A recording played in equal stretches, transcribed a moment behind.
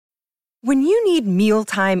When you need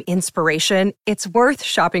mealtime inspiration, it's worth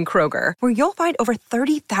shopping Kroger, where you'll find over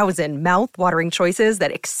 30,000 mouth-watering choices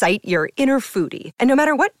that excite your inner foodie. And no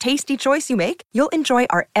matter what tasty choice you make, you'll enjoy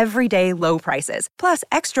our everyday low prices, plus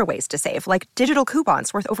extra ways to save, like digital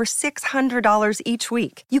coupons worth over $600 each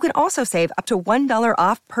week. You can also save up to $1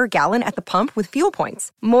 off per gallon at the pump with fuel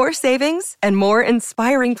points. More savings and more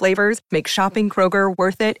inspiring flavors make shopping Kroger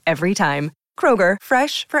worth it every time. Kroger,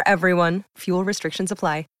 fresh for everyone. Fuel restrictions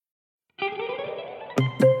apply.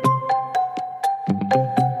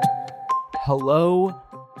 Hello,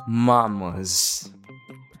 mamas.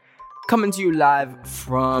 Coming to you live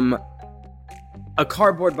from a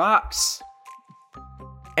cardboard box.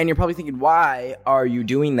 And you're probably thinking, why are you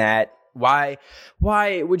doing that? Why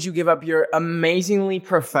would you give up your amazingly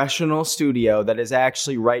professional studio that is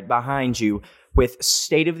actually right behind you with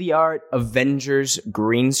state-of-the-art Avengers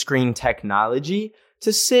green screen technology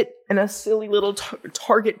to sit in a silly little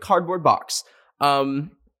Target cardboard box?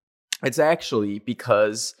 It's actually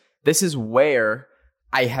because this is where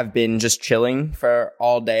I have been just chilling for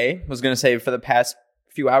all day. I was going to say for the past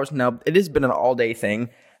few hours. No, it has been an all-day thing.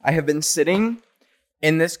 I have been sitting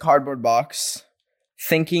in this cardboard box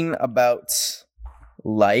thinking about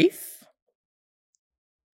life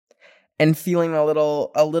and feeling a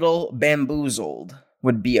little bamboozled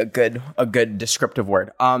would be a good descriptive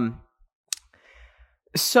word.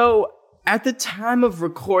 So at the time of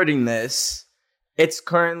recording this, it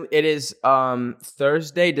is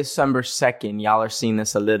Thursday, December 2nd. Y'all are seeing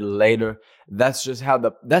this a little later. That's just how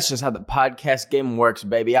the podcast game works,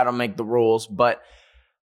 baby. I don't make the rules, but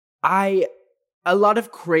a lot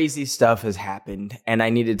of crazy stuff has happened, and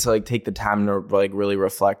I needed to take the time to really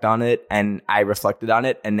reflect on it, and I reflected on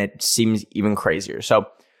it, and it seems even crazier. So,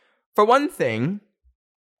 for one thing,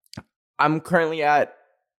 I'm currently at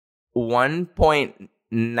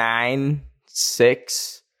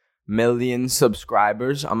 1.96 million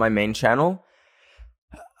subscribers on my main channel.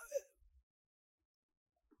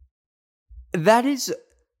 That is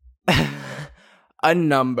a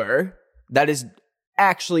number that is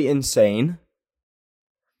actually insane.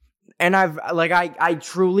 And I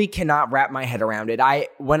truly cannot wrap my head around it.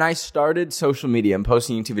 When I started social media and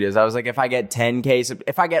posting YouTube videos, I was like, if I get 10K,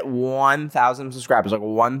 if I get 1,000 subscribers,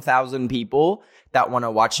 1,000 people that want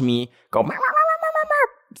to watch me go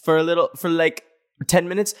for 10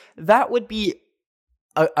 minutes, that would be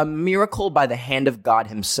a miracle by the hand of God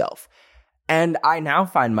himself. And I now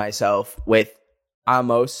find myself with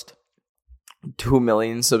almost 2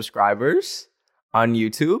 million subscribers on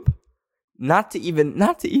YouTube. Not to even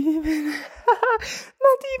mention TikTok,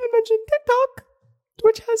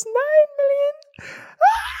 which has 9 million.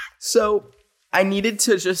 So I needed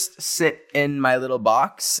to just sit in my little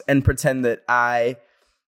box and pretend that I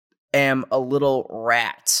am a little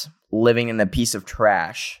rat living in a piece of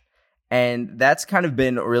trash. And that's kind of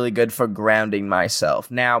been really good for grounding myself.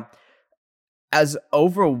 Now, as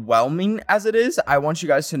overwhelming as it is, I want you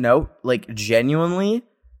guys to know, genuinely,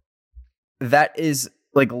 that is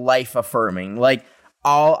life affirming.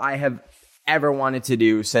 All I have ever wanted to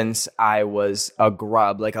do since I was a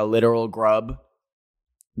grub, a literal grub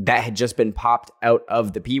that had just been popped out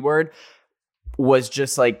of the P word, was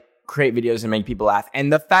just create videos and make people laugh.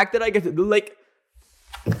 And the fact that I get to do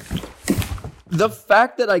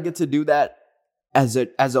that as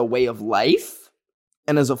a way of life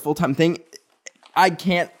and as a full-time thing, I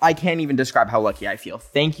can't even describe how lucky I feel.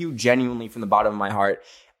 Thank you genuinely from the bottom of my heart.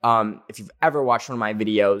 If you've ever watched one of my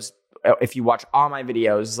videos, if you watch all my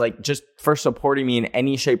videos, just for supporting me in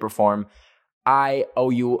any shape or form, I owe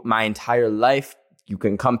you my entire life. You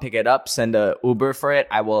can come pick it up, send a Uber for it.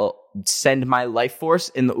 I will send my life force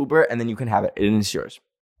in the Uber, and then you can have it. It is yours.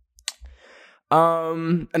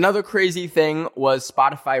 Another crazy thing was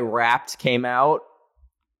Spotify Wrapped came out.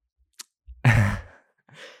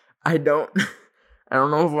 I don't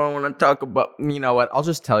know if I want to talk about, you know what, I'll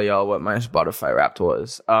just tell y'all what my Spotify Wrapped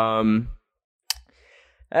was.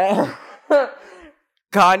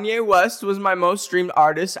 Kanye West was my most streamed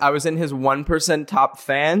artist. I was in his 1% top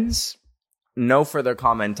fans. No further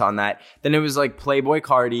comment on that. Then it was Playboi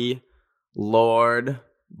Carti, Lorde,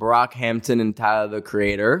 Brockhampton, and Tyler, the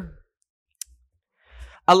Creator.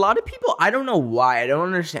 A lot of people, I don't know why, I don't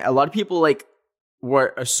understand. A lot of people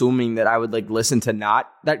were assuming that I would listen to not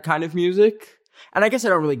that kind of music. And I guess I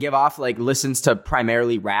don't really give off listens to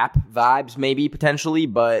primarily rap vibes, maybe potentially,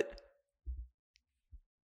 but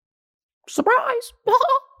surprise.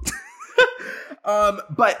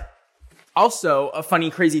 But also a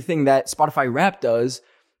funny, crazy thing that Spotify Wrapped does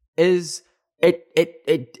is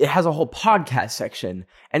it has a whole podcast section.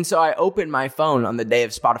 And so I opened my phone on the day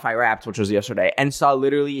of Spotify Wrapped, which was yesterday, and saw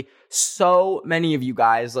literally so many of you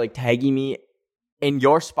guys like tagging me in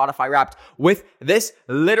your Spotify Wrapped with this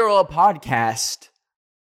literal podcast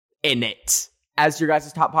in it as your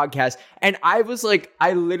guys' top podcast. And I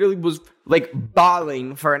literally was like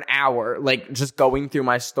bawling for an hour, like just going through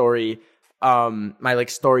my story, my like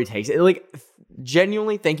story takes.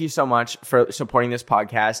 Genuinely, thank you so much for supporting this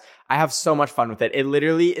podcast. I have so much fun with it. It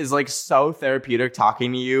literally is like so therapeutic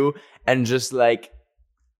talking to you and just like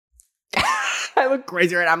I look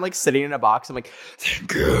crazy right now. I'm like sitting in a box. I'm like,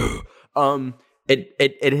 thank you.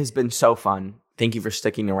 It has been so fun. Thank you for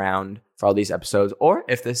sticking around for all these episodes. Or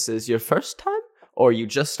if this is your first time or you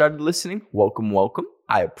just started listening, welcome.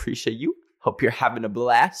 I appreciate you. Hope you're having a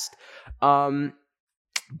blast.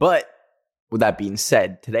 But with that being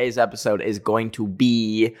said, today's episode is going to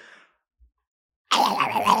be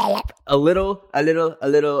a little,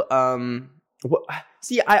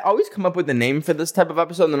 see, I always come up with a name for this type of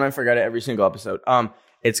episode and then I forget it every single episode.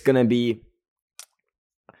 It's going to be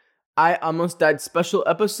I Almost Died special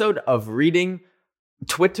episode of reading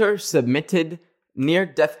Twitter submitted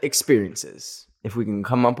near-death experiences. If we can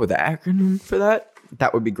come up with an acronym for that,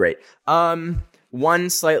 that would be great. One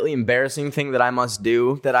slightly embarrassing thing that I must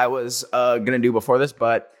do that I was going to do before this,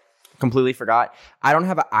 but completely forgot. I don't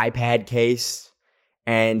have an iPad case,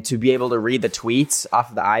 and to be able to read the tweets off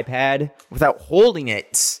of the iPad without holding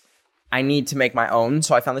it, I need to make my own.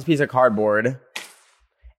 So I found this piece of cardboard,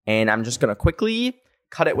 and I'm just going to quickly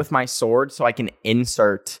cut it with my sword so I can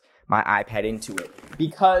insert my iPad into it.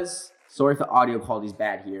 Because, sorry if the audio quality is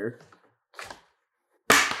bad here.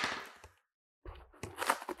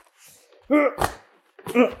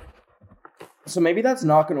 So maybe that's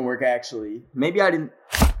not going to work, actually. Maybe I didn't...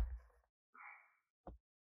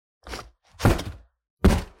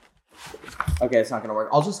 Okay, it's not going to work.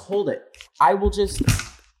 I'll just hold it. I will just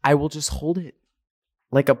hold it.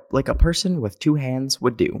 Like a person with two hands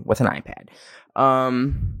would do with an iPad.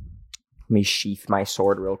 Let me sheath my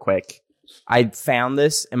sword real quick. I found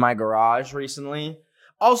this in my garage recently.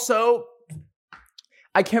 Also,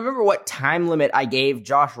 I can't remember what time limit I gave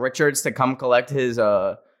Josh Richards to come collect his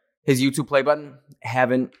YouTube play button.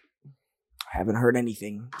 Haven't heard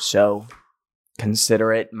anything, so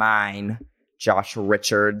consider it mine, Josh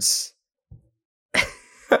Richards.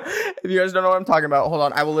 If you guys don't know what I'm talking about, hold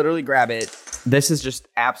on. I will literally grab it. This is just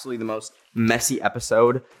absolutely the most messy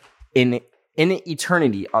episode in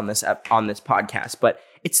eternity on this podcast, but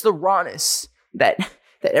it's the rawness that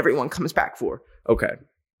everyone comes back for. Okay,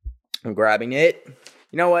 I'm grabbing it.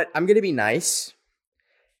 You know what? I'm gonna be nice,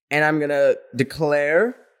 and I'm gonna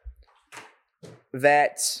declare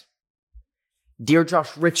that, dear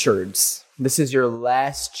Josh Richards, this is your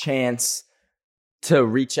last chance to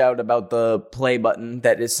reach out about the play button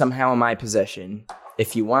that is somehow in my possession.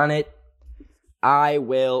 If you want it, I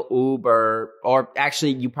will Uber, or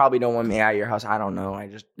actually, you probably don't want me at your house. I don't know. I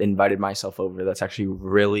just invited myself over. That's actually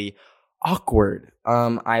really awkward.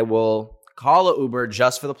 I will call a Uber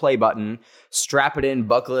just for the play button, strap it in,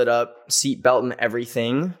 buckle it up, seatbelt and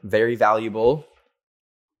everything. Very valuable.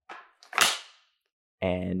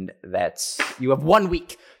 And that's, you have 1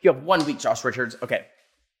 week. You have 1 week, Josh Richards. Okay.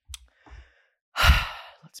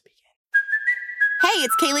 Hey,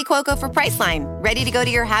 it's Kaylee Cuoco for Priceline. Ready to go to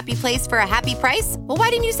your happy place for a happy price? Well, why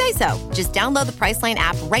didn't you say so? Just download the Priceline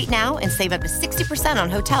app right now and save up to 60% on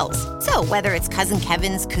hotels. So whether it's Cousin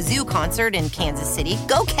Kevin's Kazoo Concert in Kansas City,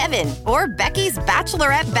 go Kevin, or Becky's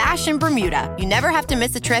Bachelorette Bash in Bermuda, you never have to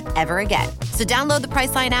miss a trip ever again. So download the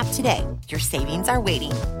Priceline app today. Your savings are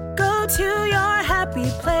waiting. Go to your happy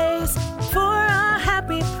place for a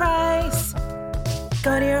happy price.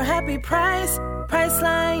 Go to your happy price,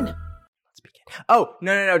 Priceline. Oh,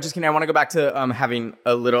 no, just kidding. I want to go back to having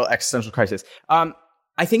a little existential crisis. I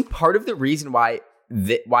think part of the reason why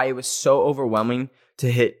it was so overwhelming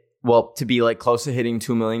to be like close to hitting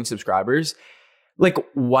 2 million subscribers, like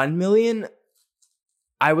 1 million,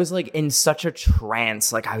 I was like in such a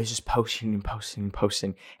trance. Like I was just posting.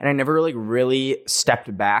 And I never like really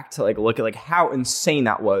stepped back to like look at like how insane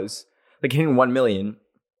that was, like hitting 1 million.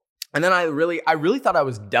 And then I really thought I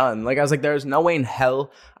was done. Like I was like, there's no way in hell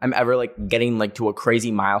I'm ever like getting like to a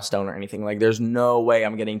crazy milestone or anything. Like there's no way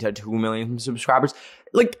I'm getting to 2 million subscribers.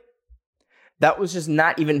 Like that was just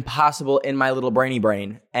not even possible in my little brainy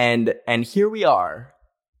brain. And here we are.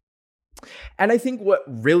 And I think what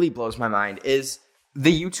really blows my mind is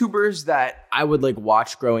the YouTubers that I would like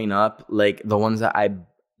watch growing up, like the ones that I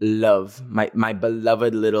love, my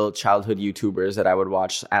beloved little childhood YouTubers that I would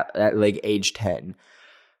watch at like age 10.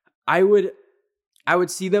 I would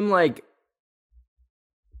see them like,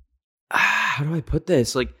 how do I put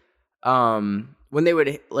this? Like, when they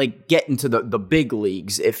would like get into the big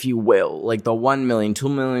leagues, if you will, like the 1 million, 2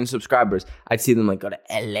 million subscribers, I'd see them like go to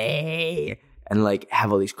LA and like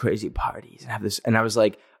have all these crazy parties and have this. And I was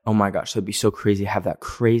like, oh my gosh, that'd be so crazy to have that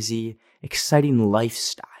crazy, exciting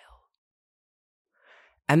lifestyle.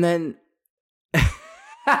 And then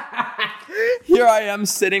here I am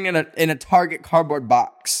sitting in a Target cardboard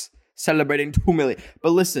box celebrating 2 million.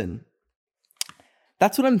 But listen,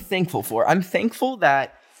 that's what I'm thankful for. I'm thankful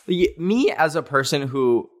that me as a person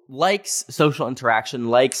who likes social interaction,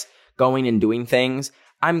 likes going and doing things,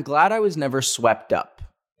 I'm glad I was never swept up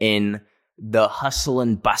in the hustle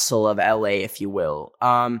and bustle of LA, if you will.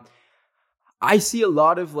 I see a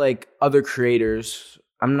lot of like other creators.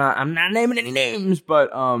 I'm not naming any names, but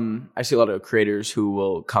I see a lot of creators who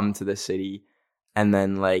will come to the city and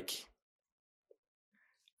then like,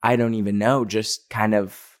 I don't even know, just kind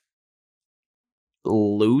of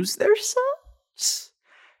lose themselves.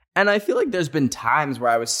 And I feel like there's been times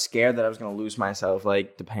where I was scared that I was going to lose myself,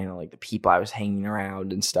 like depending on like the people I was hanging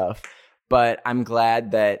around and stuff. But I'm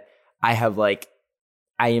glad that I have like,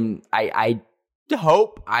 I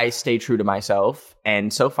hope I stay true to myself.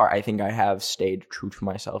 And so far, I think I have stayed true to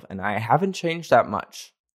myself and I haven't changed that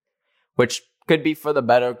much, which could be for the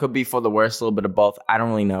better, could be for the worse, a little bit of both. I don't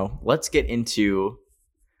really know. Let's get into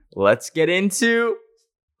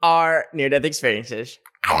our near-death experiences.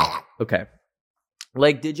 Okay.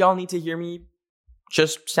 Like, did y'all need to hear me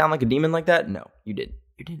just sound like a demon like that? No, you didn't.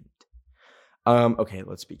 You didn't. Okay,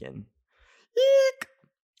 let's begin. Eek.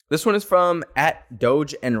 This one is from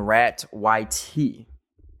 @DogeandRatYT.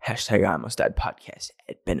 Hashtag I Almost Died Podcast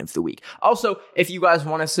 @BenOfTheWeek. Also, if you guys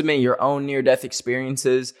want to submit your own near-death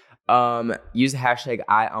experiences, use the hashtag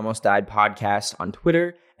I Almost Died Podcast on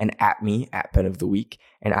Twitter and @me @BenOfTheWeek,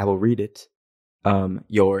 and I will read it.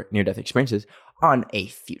 Your near-death experiences on a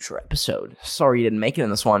future episode. Sorry you didn't make it in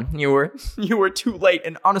this one. You were too late,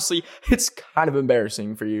 and honestly, it's kind of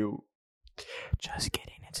embarrassing for you. Just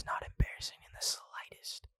kidding, it's not embarrassing in the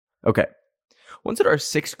slightest. Okay. Once at our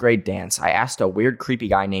 6th grade dance, I asked a weird, creepy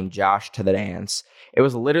guy named Josh to the dance. It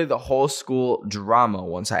was literally the whole school drama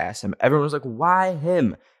once I asked him. Everyone was like, why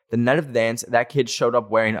him? The night of the dance, that kid showed up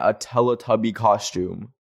wearing a Teletubby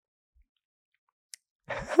costume.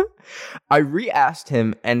 I re-asked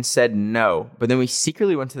him and said no, but then we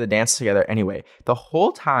secretly went to the dance together anyway. The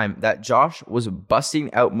whole time that Josh was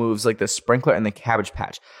busting out moves like the sprinkler and the Cabbage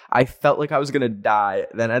Patch, I felt like I was gonna die.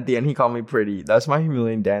 Then at the end, he called me pretty. That's my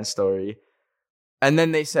humiliating dance story. And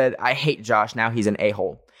then they said, I hate Josh, now he's an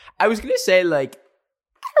a-hole. I was gonna say, like,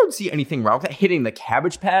 I don't see anything wrong with that. Hitting the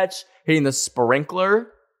Cabbage Patch, hitting the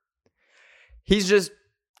sprinkler. He's just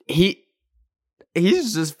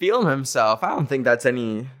feeling himself. I don't think that's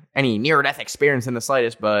any near-death experience in the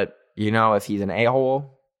slightest, but, you know, if he's an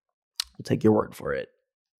a-hole, I'll take your word for it.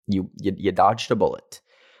 You dodged a bullet.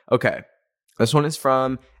 Okay. This one is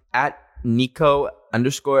from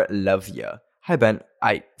 @Nico_love_ya. Hi, Ben.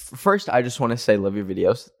 I just want to say love your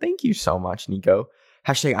videos. Thank you so much, Nico.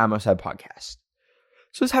 Hashtag I Almost Died Podcast.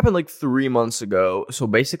 So this happened like 3 months ago. So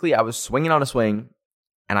basically, I was swinging on a swing,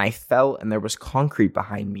 and I fell, and there was concrete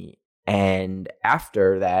behind me. And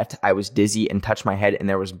after that, I was dizzy and touched my head and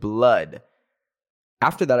there was blood.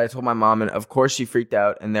 After that, I told my mom, and of course she freaked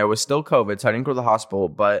out, and there was still COVID, so I didn't go to the hospital.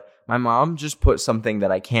 But my mom just put something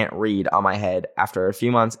that I can't read on my head. After a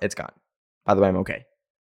few months, it's gone. By the way, I'm okay.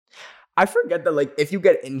 I forget that, like, if you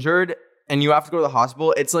get injured and you have to go to the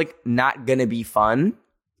hospital, it's, like, not gonna be fun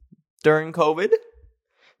during COVID.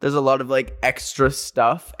 There's a lot of, like, extra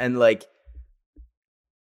stuff, and, like,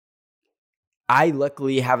 I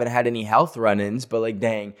luckily haven't had any health run-ins, but like,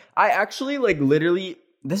 dang. I actually, like, literally,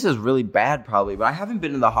 this is really bad probably, but I haven't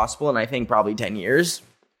been in the hospital in, I think, probably 10 years.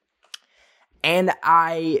 And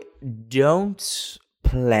I don't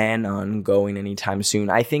plan on going anytime soon.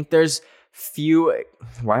 I think there's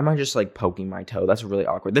why am I just, like, poking my toe? That's really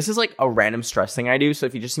awkward. This is, like, a random stress thing I do, so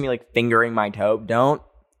if you just see me, like, fingering my toe, don't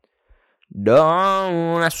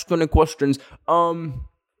ask any questions.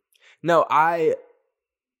 No, I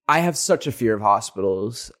have such a fear of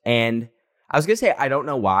hospitals, and I was going to say I don't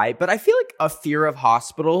know why, but I feel like a fear of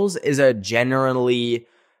hospitals is a generally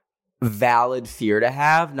valid fear to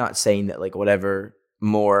have. Not saying that, like, whatever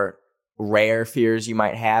more rare fears you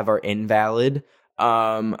might have are invalid,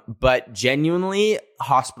 but genuinely,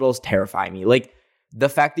 hospitals terrify me. Like, the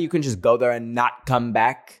fact that you can just go there and not come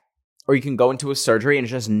back, or you can go into a surgery and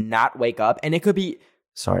just not wake up, and it could be,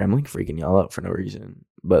 sorry, I'm, like, freaking y'all out for no reason,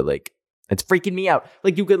 but, like, it's freaking me out.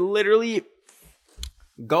 Like, you could literally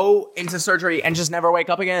go into surgery and just never wake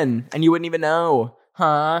up again, and you wouldn't even know.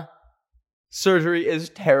 Huh? Surgery is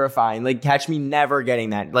terrifying. Like, catch me never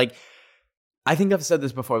getting that. Like, I think I've said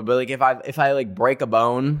this before, but like if I like break a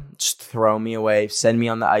bone, just throw me away, send me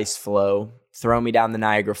on the ice floe, throw me down the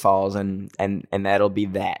Niagara Falls, and that'll be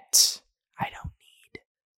that. I don't need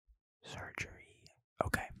surgery.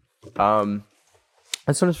 Okay.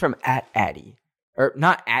 This one is from @Addy. Or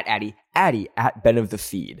not @Addy, Addy @Ben of the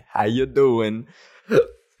Feed. How you doing? Oh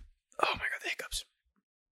my god, the hiccups.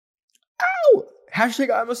 Ow!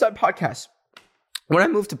 Hashtag I Almost Died podcast. When I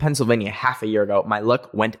moved to Pennsylvania half a year ago, my luck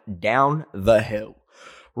went down the hill.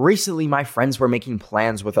 Recently, my friends were making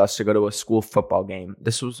plans with us to go to a school football game.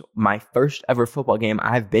 This was my first ever football game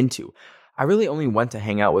I've been to. I really only went to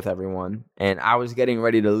hang out with everyone, and I was getting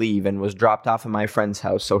ready to leave and was dropped off at my friend's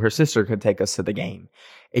house so her sister could take us to the game.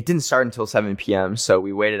 It didn't start until 7 p.m., so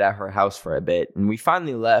we waited at her house for a bit, and we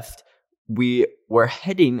finally left. We were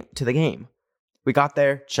heading to the game. We got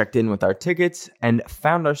there, checked in with our tickets, and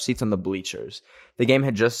found our seats on the bleachers. The game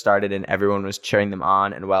had just started and everyone was cheering them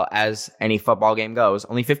on, and well, as any football game goes,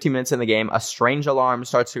 only 15 minutes in the game, a strange alarm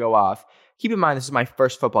starts to go off. Keep in mind, this is my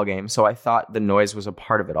first football game, so I thought the noise was a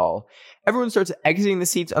part of it all. Everyone starts exiting the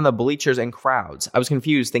seats on the bleachers in crowds. I was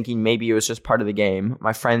confused, thinking maybe it was just part of the game.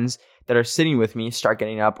 My friends that are sitting with me start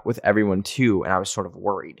getting up with everyone too, and I was sort of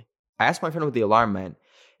worried. I asked my friend what the alarm meant.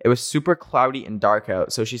 It was super cloudy and dark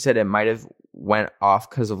out, so she said it might have went off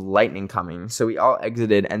because of lightning coming. So we all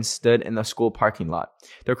exited and stood in the school parking lot.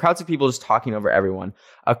 There were crowds of people just talking over everyone.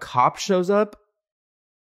 A cop shows up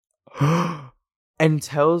and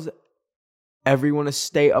tells everyone to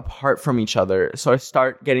stay apart from each other. So I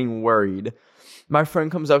start getting worried. My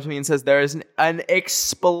friend comes up to me and says there is an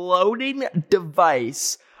exploding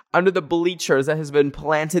device under the bleachers that has been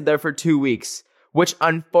planted there for 2 weeks, which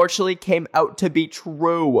unfortunately came out to be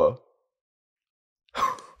true.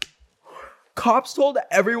 Cops told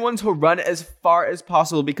everyone to run as far as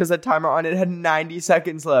possible because the timer on it had 90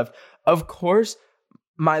 seconds left. Of course,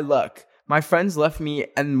 my luck. My friends left me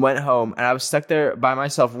and went home, and I was stuck there by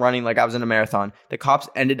myself running like I was in a marathon. The cops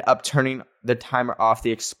ended up turning the timer off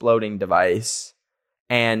the exploding device.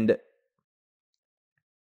 And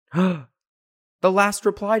the last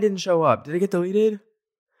reply didn't show up. Did it get deleted?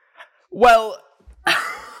 Well,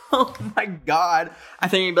 oh my god. I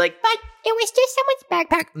think you'd be like, but it was just someone's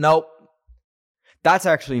backpack. Nope. That's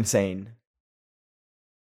actually insane.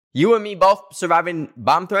 You and me both surviving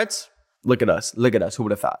bomb threats? Look at us. Look at us. Who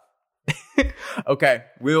would have thought? Okay,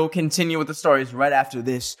 we'll continue with the stories right after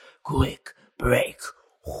this quick break.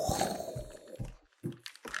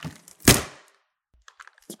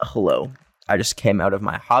 Hello. I just came out of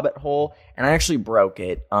my hobbit hole, and I actually broke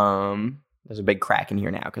it. There's a big crack in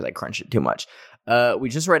here now because I crunched it too much. We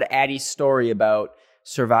just read Addie's story about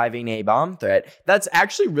surviving a bomb threat. That's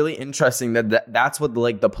actually really interesting that's what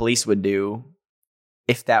the police would do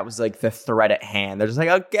if that was like the threat at hand. They're just like,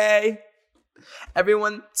 okay,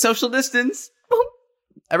 everyone social distance, boom,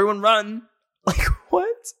 everyone run. Like, what?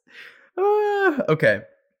 Okay.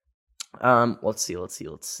 Let's see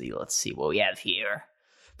what we have here.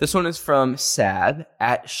 This one is from Sad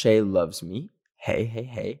 @Shay Loves Me.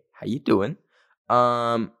 Hey, how you doing?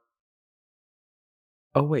 Oh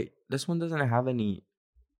wait, this one doesn't have any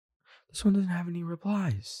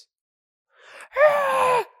replies.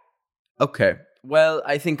 Okay. Well,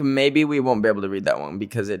 I think maybe we won't be able to read that one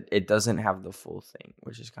because it doesn't have the full thing,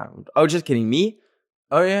 which is kind of... Oh, just kidding. Me?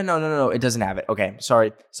 Oh, yeah, no. It doesn't have it. Okay,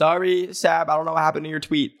 sorry, Sab. I don't know what happened to your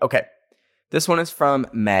tweet. Okay. This one is from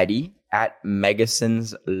Maddie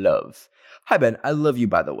 @Megasons Love. Hi, Ben. I love you,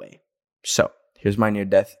 by the way. So, here's my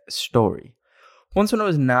near-death story. Once when I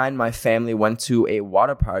was 9, my family went to a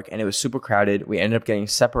water park and it was super crowded. We ended up getting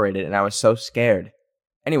separated and I was so scared.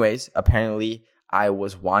 Anyways, apparently I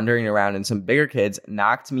was wandering around and some bigger kids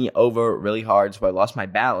knocked me over really hard, so I lost my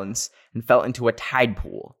balance and fell into a tide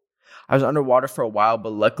pool. I was underwater for a while,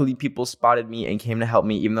 but luckily people spotted me and came to help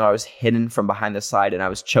me even though I was hidden from behind the slide and I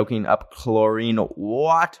was choking up chlorine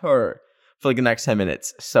water for like the next 10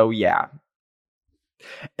 minutes. So yeah,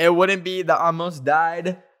 it wouldn't be the Almost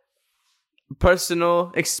Died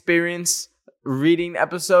personal experience reading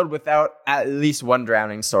episode without at least one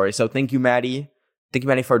drowning story. So thank you, Maddie. Thank you,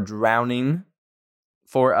 Maddie, for drowning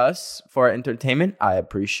for us, for our entertainment. I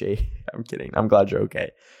appreciate it. I'm kidding. I'm glad you're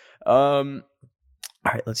okay. All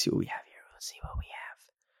right, let's see what we have here.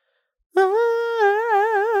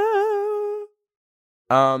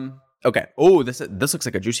 Okay. Oh, this looks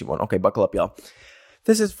like a juicy one. Okay, buckle up, y'all.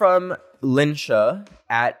 This is from Linsha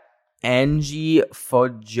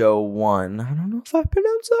 @AngieFojo1. I don't know if I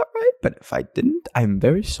pronounced that right, but if I didn't, I'm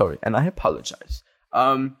very sorry, and I apologize.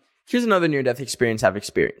 Here's another near-death experience I've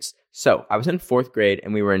experienced. So, I was in 4th grade,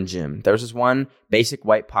 and we were in gym. There was this one basic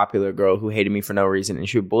white popular girl who hated me for no reason, and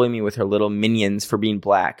she would bully me with her little minions for being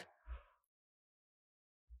black.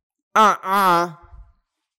 I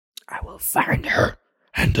will find her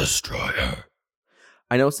and destroy her.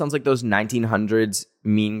 I know it sounds like those 1900s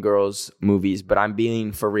Mean Girls movies, but I'm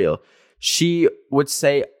being for real. She would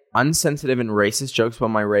say unsensitive and racist jokes about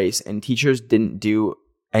my race, and teachers didn't do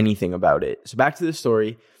anything about it. So back to the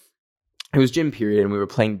story. It was gym period, and we were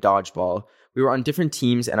playing dodgeball. We were on different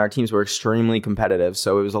teams, and our teams were extremely competitive,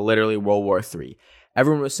 so it was literally World War III.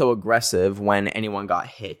 Everyone was so aggressive when anyone got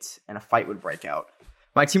hit, and a fight would break out.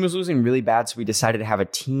 My team was losing really bad, so we decided to have a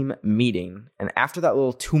team meeting. And after that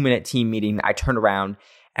little 2-minute team meeting, I turned around,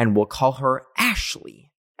 and we'll call her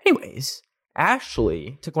Ashley. Anyways,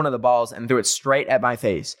 Ashley took one of the balls and threw it straight at my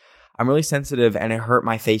face. I'm really sensitive, and it hurt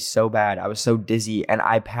my face so bad. I was so dizzy, and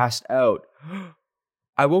I passed out.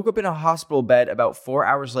 I woke up in a hospital bed about 4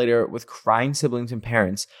 hours later with crying siblings and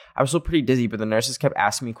parents. I was still pretty dizzy, but the nurses kept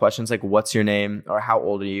asking me questions like, what's your name? Or how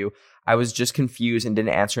old are you? I was just confused and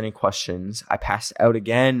didn't answer any questions. I passed out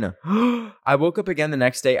again. I woke up again the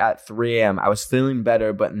next day at 3 a.m. I was feeling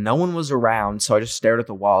better, but no one was around, so I just stared at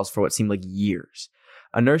the walls for what seemed like years.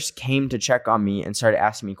 A nurse came to check on me and started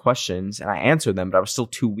asking me questions, and I answered them, but I was still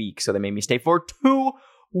too weak, so they made me stay for 2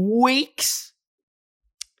 weeks.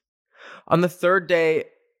 On the third day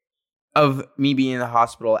of me being in the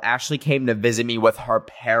hospital, Ashley came to visit me with her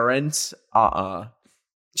parents.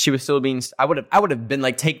 She was still being. I would have been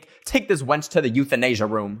like, take this wench to the euthanasia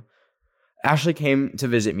room. Ashley came to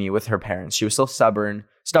visit me with her parents. She was still stubborn,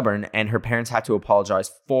 and her parents had to apologize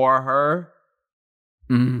for her.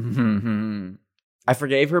 I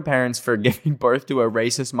forgave her parents for giving birth to a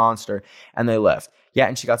racist monster, and they left. Yeah,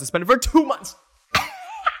 and she got suspended for 2 months.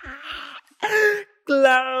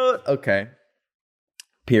 Cloud. Okay.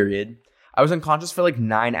 Period. I was unconscious for like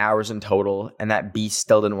 9 hours in total, and that beast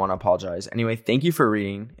still didn't want to apologize. Anyway, thank you for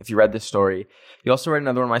reading. If you read this story, you also read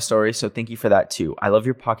another one of my stories, so thank you for that too. I love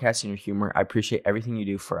your podcast and your humor. I appreciate everything you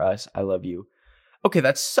do for us. I love you. Okay,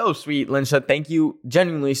 that's so sweet, Linsha. Thank you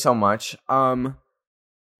genuinely so much.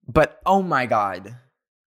 But oh my God,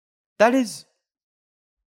 that is.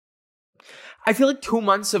 I feel like 2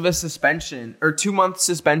 months of a suspension or 2 month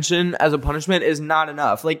suspension as a punishment is not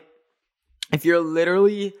enough. Like, if you're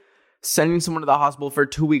literally sending someone to the hospital for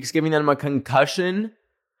 2 weeks, giving them a concussion,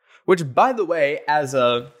 which, by the way, as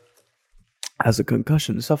a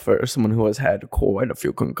concussion sufferer, someone who has had quite a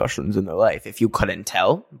few concussions in their life, if you couldn't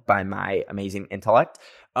tell by my amazing intellect,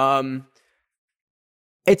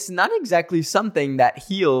 it's not exactly something that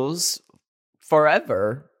heals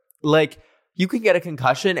forever. Like, you can get a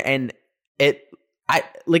concussion and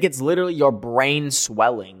it's literally your brain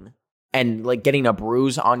swelling and like getting a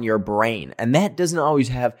bruise on your brain. And that doesn't always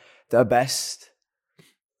have the best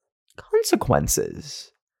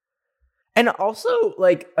consequences. And also,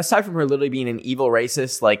 like, aside from her literally being an evil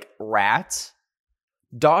racist, like, rat,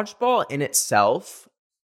 dodgeball in itself,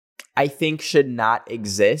 I think should not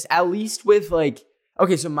exist. At least with, like,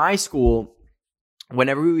 okay, so my school,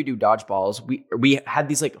 whenever we would do dodgeballs, we had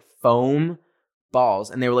these, like, foam balls,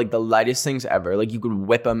 and they were, like, the lightest things ever. Like, you could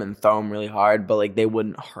whip them and throw them really hard, but, like, they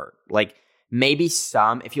wouldn't hurt. Like, maybe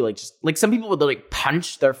some, if you, like, just, like, some people would, like,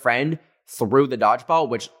 punch their friend through the dodgeball,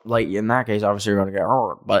 which, like, in that case, obviously, you're going to get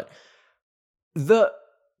hurt, but the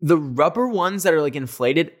rubber ones that are, like,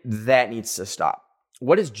 inflated, that needs to stop.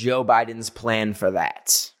 What is Joe Biden's plan for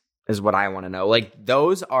that, is what I want to know. Like,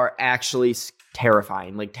 those are actually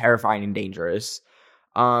terrifying and dangerous.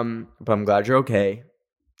 But I'm glad you're okay.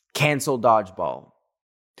 Cancel dodgeball.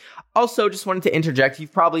 Also, just wanted to interject.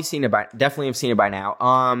 You've probably seen it definitely have seen it by now.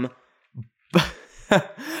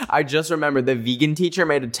 I just remembered the vegan teacher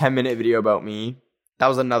made a 10-minute video about me. That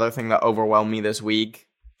was another thing that overwhelmed me this week.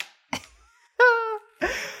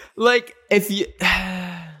 Like, if you...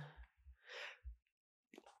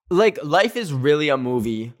 Like, life is really a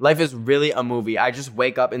movie. Life is really a movie. I just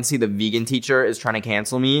wake up and see the vegan teacher is trying to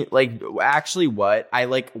cancel me. Like, actually, what? I,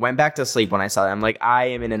 like, went back to sleep when I saw that. I'm like, I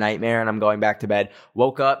am in a nightmare and I'm going back to bed.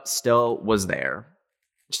 Woke up, still was there.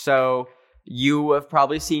 So, you have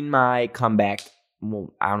probably seen my comeback.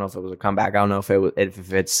 Well, I don't know if it was a comeback. I don't know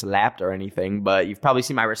if it slapped or anything. But you've probably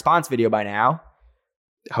seen my response video by now.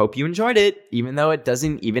 Hope you enjoyed it. Even though it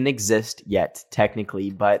doesn't even exist yet,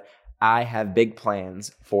 technically. But I have big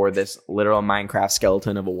plans for this literal Minecraft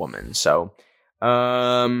skeleton of a woman. So,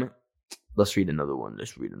 let's read another one.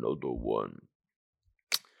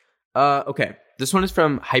 Okay. This one is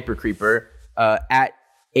from Hypercreeper. At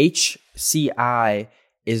HCI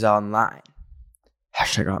is online.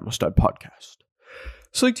 #I'mAStudPodcast.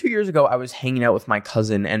 So, like 2 years ago, I was hanging out with my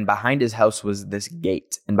cousin, and behind his house was this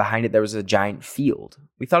gate, and behind it there was a giant field.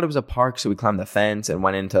 We thought it was a park, so we climbed the fence and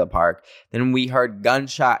went into the park. Then we heard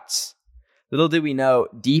gunshots. Little did we know,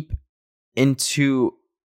 deep into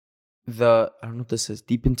I don't know what this is,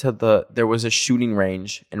 there was a shooting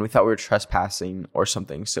range and we thought we were trespassing or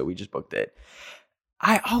something. So we just booked it.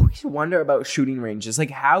 I always wonder about shooting ranges. Like,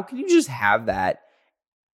 how can you just have that,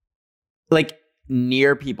 like,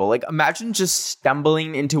 near people? Like, imagine just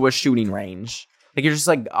stumbling into a shooting range. Like, you're just,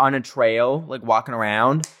 like, on a trail, like, walking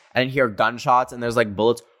around and hear gunshots and there's, like,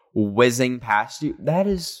 bullets whizzing past you. That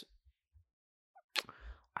is...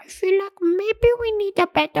 I feel like maybe we need a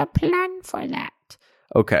better plan for that.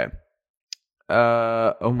 Okay.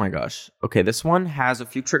 Oh, my gosh. Okay, this one has a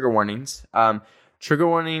few trigger warnings. Trigger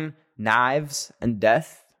warning... knives and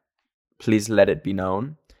death, please let it be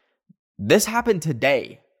known. This happened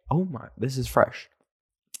today. Oh my, this is fresh.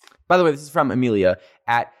 By the way, this is from Amelia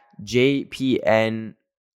at JPNHRRY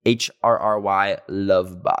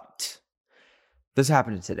Lovebot. This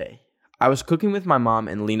happened today. I was cooking with my mom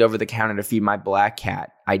and leaned over the counter to feed my black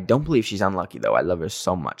cat. I don't believe she's unlucky though. I love her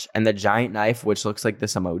so much. And the giant knife, which looks like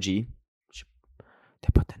this emoji, they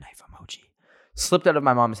put the knife emoji, slipped out of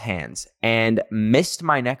my mom's hands and missed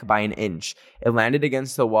my neck by an inch. It landed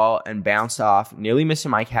against the wall and bounced off, nearly missing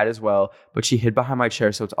my cat as well, but she hid behind my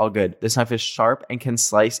chair, so it's all good. This knife is sharp and can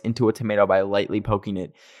slice into a tomato by lightly poking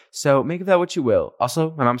it. So make of that what you will.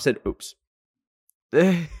 Also, my mom said, oops.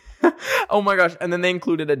 Oh my gosh. And then they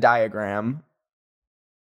included a diagram.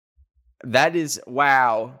 That is,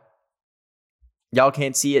 wow. Y'all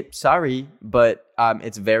can't see it, sorry, but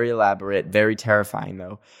it's very elaborate, very terrifying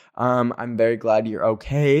though. I'm very glad you're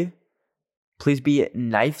okay. Please be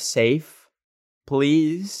knife safe,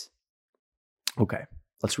 please. Okay,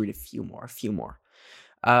 let's read a few more.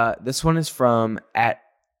 This one is from at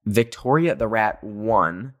Victoria the Rat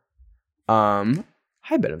 1.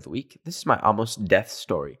 Hi, Bet of the Week. This is my almost death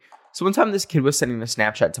story. So one time this kid was sending a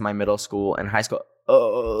Snapchat to my middle school and high school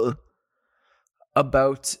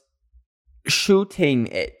about shooting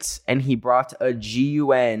it, and he brought a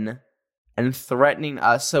GUN and threatening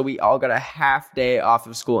us, so we all got a half day off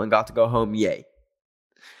of school and got to go home. Yay.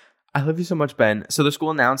 I love you so much, Ben. So the school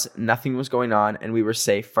announced nothing was going on and we were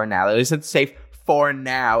safe for now. They said safe for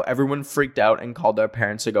now. Everyone freaked out and called their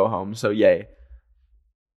parents to go home, so yay.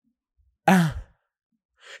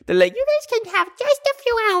 They're like, you guys can have just a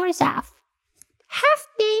few hours off. Half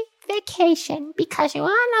day vacation because you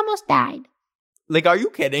all almost died. Like, are you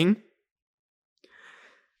kidding?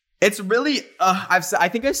 It's really, I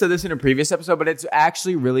think I said this in a previous episode, but it's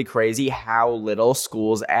actually really crazy how little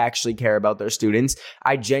schools actually care about their students.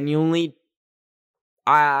 I genuinely,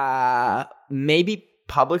 maybe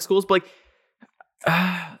public schools, but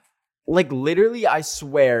like literally, I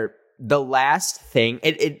swear, the last thing,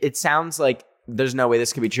 it sounds like there's no way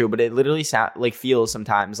this could be true, but it literally feels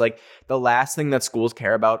sometimes like the last thing that schools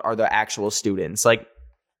care about are the actual students. Like,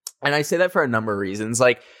 and I say that for a number of reasons.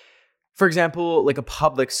 Like, for example, like a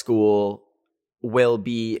public school will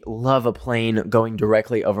love a plane going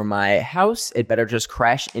directly over my house. It better just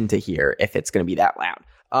crash into here if it's going to be that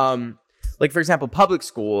loud. Like, for example, public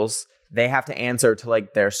schools, they have to answer to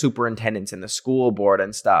like their superintendents and the school board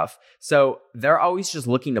and stuff. So they're always just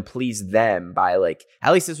looking to please them by like,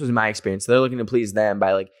 at least this was my experience. They're looking to please them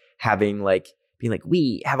by like having like, being like,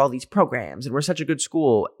 we have all these programs and we're such a good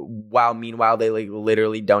school. While meanwhile, they like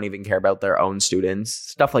literally don't even care about their own students,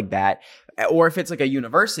 stuff like that. Or if it's like a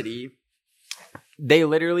university, they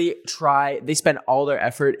literally they spend all their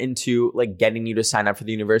effort into like getting you to sign up for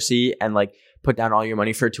the university and like put down all your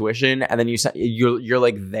money for tuition. And then you're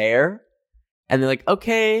like there and they're like,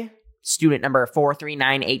 okay, student number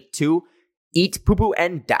 43982, eat poo poo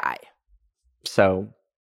and die. So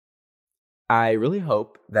I really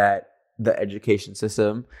hope that the education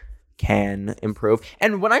system can improve.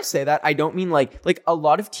 And when I say that, I don't mean like a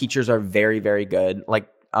lot of teachers are very, very good. Like,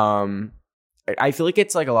 I feel like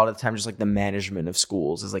it's like a lot of the time just like the management of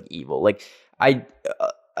schools is like evil. Like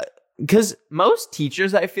because most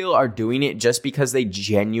teachers I feel are doing it just because they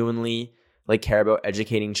genuinely like care about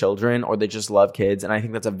educating children or they just love kids. And I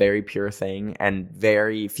think that's a very pure thing. And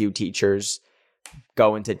very few teachers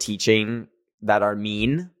go into teaching that are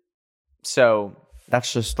mean. So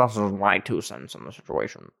that's just my 2 cents on the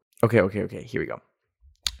situation. Okay. Here we go.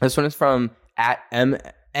 This one is from at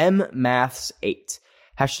mmaths8.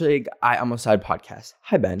 Hashtag I almost died podcast.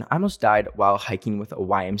 Hi, Ben. I almost died while hiking with a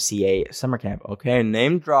YMCA summer camp. Okay,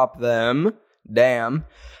 name drop them. Damn.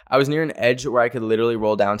 I was near an edge where I could literally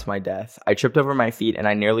roll down to my death. I tripped over my feet and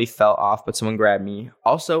I nearly fell off, but someone grabbed me.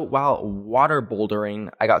 Also, while water bouldering,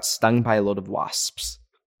 I got stung by a load of wasps.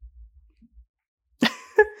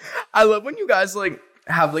 I love when you guys like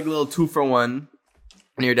have like a little 2-for-1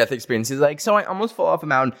 near-death experiences. Like, so I almost fell off a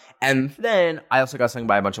mountain and then I also got stung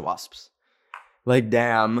by a bunch of wasps. Like,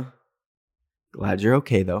 damn. Glad you're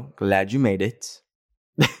okay, though. Glad you made it.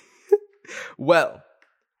 Well,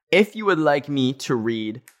 if you would like me to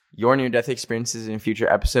read your near-death experiences in a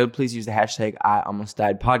future episode, please use the hashtag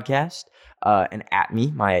 #IAlmostDiedPodcast and at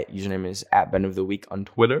me. My username is @BenOfTheWeek on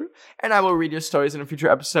Twitter, and I will read your stories in a future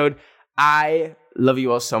episode. I love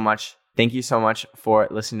you all so much. Thank you so much for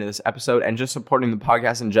listening to this episode and just supporting the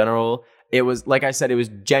podcast in general. It was, like I said, it was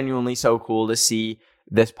genuinely so cool to see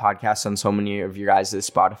this podcast on so many of your guys'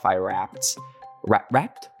 Spotify Wrapped.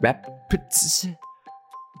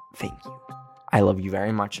 Thank you. I love you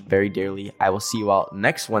very much, very dearly. I will see you all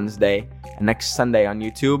next Wednesday and next Sunday on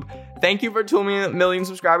YouTube. Thank you for 2 million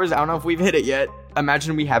subscribers. I don't know if we've hit it yet.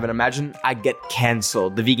 Imagine we haven't. Imagine I get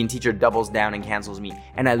canceled. The vegan teacher doubles down and cancels me,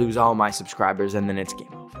 and I lose all my subscribers, and then it's game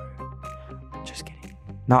over. Just kidding.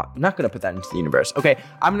 Not gonna put that into the universe. Okay,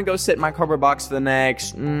 I'm gonna go sit in my cardboard box for the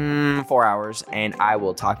next 4 hours, and I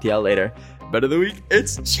will talk to y'all later. Bet of the week,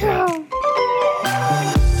 it's ciao.